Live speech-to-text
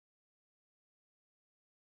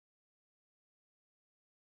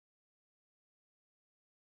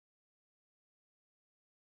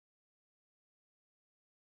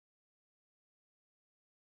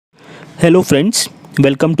Hello friends,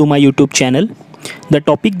 welcome to my YouTube channel. The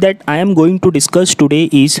topic that I am going to discuss today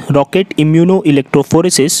is Rocket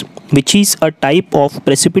Immunoelectrophoresis, which is a type of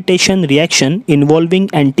precipitation reaction involving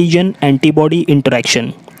antigen antibody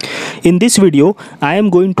interaction. In this video, I am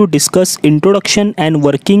going to discuss introduction and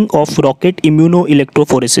working of rocket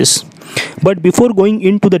immunoelectrophoresis. But before going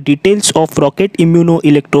into the details of rocket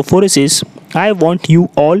immunoelectrophoresis, I want you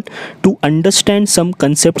all to understand some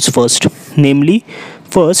concepts first, namely,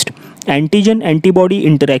 first, antigen antibody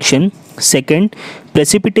interaction, second,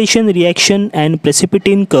 precipitation reaction and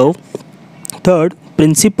Precipitin curve, third,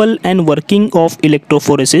 principle and working of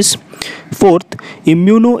electrophoresis, fourth,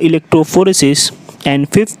 immunoelectrophoresis, and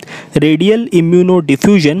fifth, radial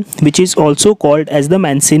immunodiffusion, which is also called as the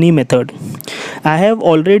Mancini method. I have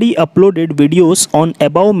already uploaded videos on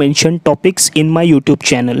above mentioned topics in my YouTube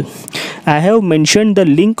channel. I have mentioned the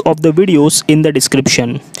link of the videos in the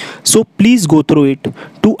description. So please go through it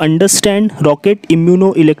to understand rocket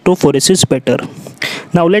immunoelectrophoresis better.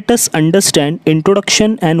 Now let us understand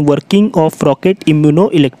introduction and working of rocket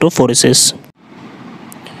immunoelectrophoresis.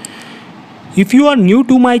 If you are new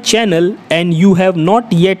to my channel and you have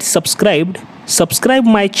not yet subscribed, subscribe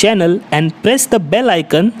my channel and press the bell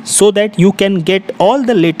icon so that you can get all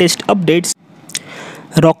the latest updates.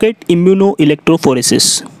 Rocket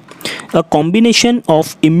immunoelectrophoresis. A combination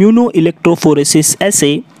of immunoelectrophoresis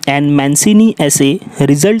assay and Mancini assay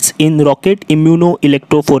results in rocket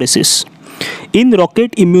immunoelectrophoresis. In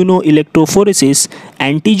rocket immunoelectrophoresis,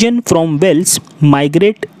 antigen from wells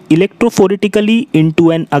migrate electrophoretically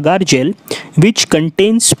into an agar gel which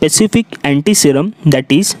contains specific antiserum,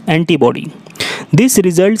 that is antibody. This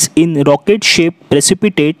results in rocket-shaped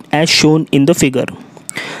precipitate as shown in the figure.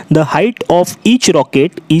 The height of each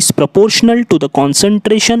rocket is proportional to the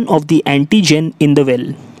concentration of the antigen in the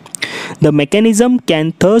well. The mechanism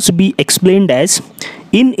can thus be explained as,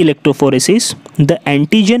 in electrophoresis, the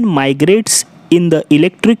antigen migrates in the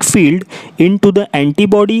electric field into the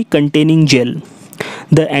antibody containing gel.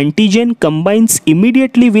 The antigen combines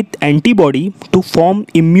immediately with antibody to form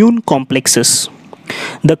immune complexes.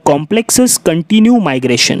 The complexes continue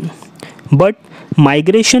migration, but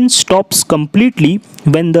migration stops completely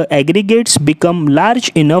when the aggregates become large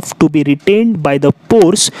enough to be retained by the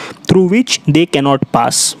pores through which they cannot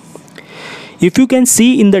pass. If you can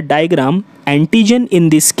see in the diagram, antigen in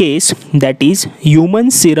this case, that is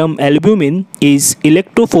human serum albumin, is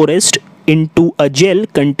electrophoresed into a gel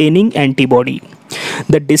containing antibody.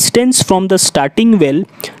 The distance from the starting well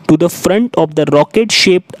to the front of the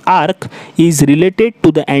rocket-shaped arc is related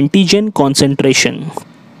to the antigen concentration.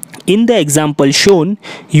 In the example shown,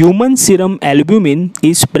 human serum albumin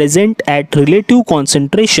is present at relative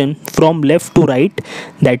concentration from left to right,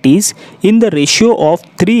 that is, in the ratio of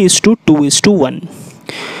 3:2:1.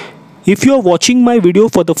 If you are watching my video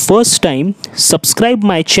for the first time, subscribe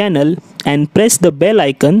my channel and press the bell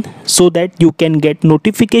icon so that you can get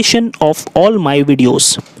notification of all my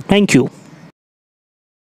videos. Thank you.